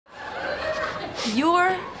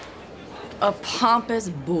You're a pompous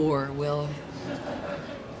bore, Will.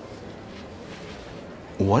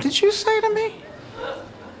 What did you say to me?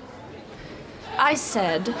 I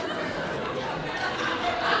said,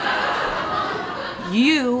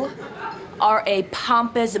 you are a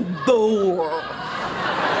pompous bore.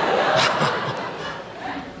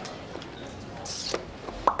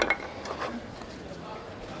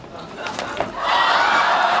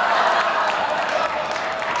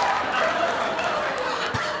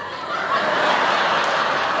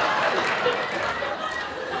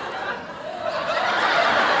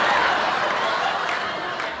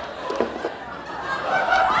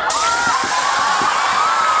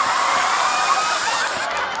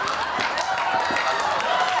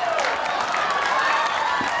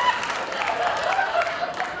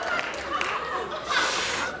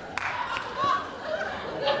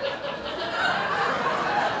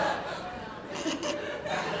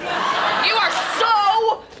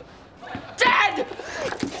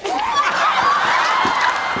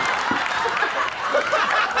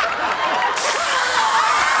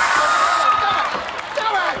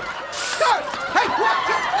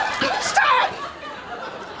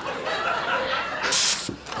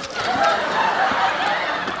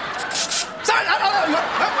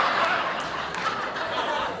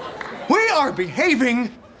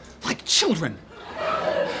 Behaving like children.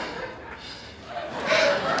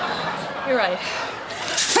 You're right.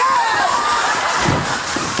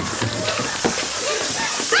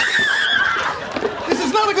 This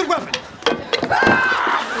is not a good weapon.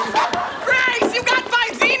 Grace, you got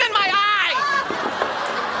Visine in my eye!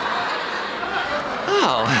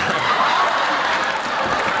 Oh.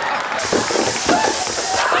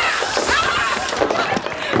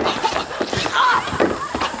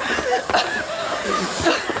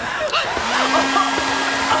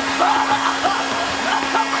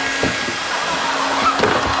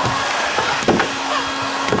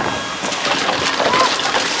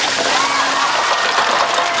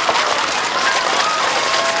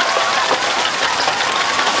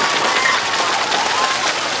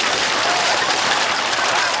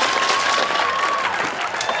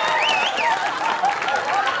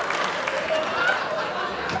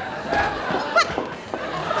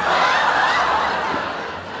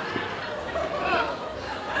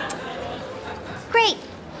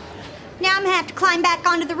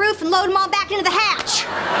 Onto the roof and load them all back into the hatch.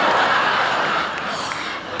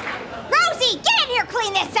 Rosie, get in here,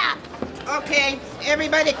 clean this up. Okay,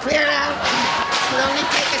 everybody clear out. It'll only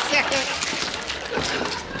take a second.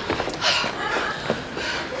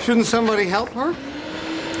 Shouldn't somebody help her?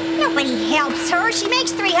 Nobody helps her. She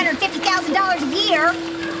makes $350,000 a year.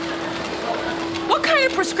 What kind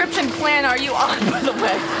of prescription plan are you on, by the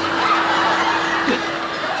way?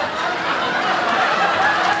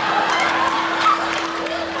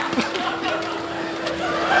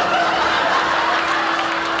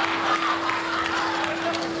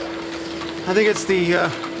 I think it's the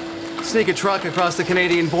sneak a truck across the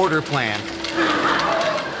Canadian border plan.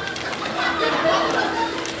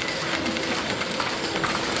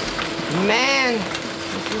 Man,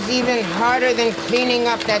 this is even harder than cleaning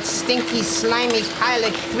up that stinky, slimy pile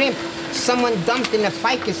of shrimp someone dumped in the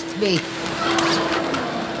ficus tree.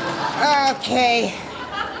 Okay.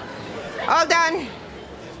 All done.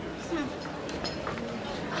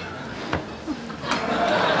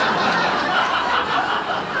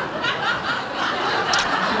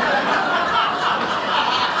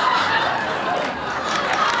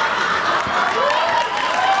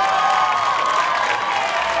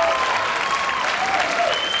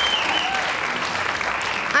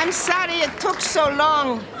 I'm sorry it took so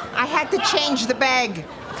long. I had to change the bag.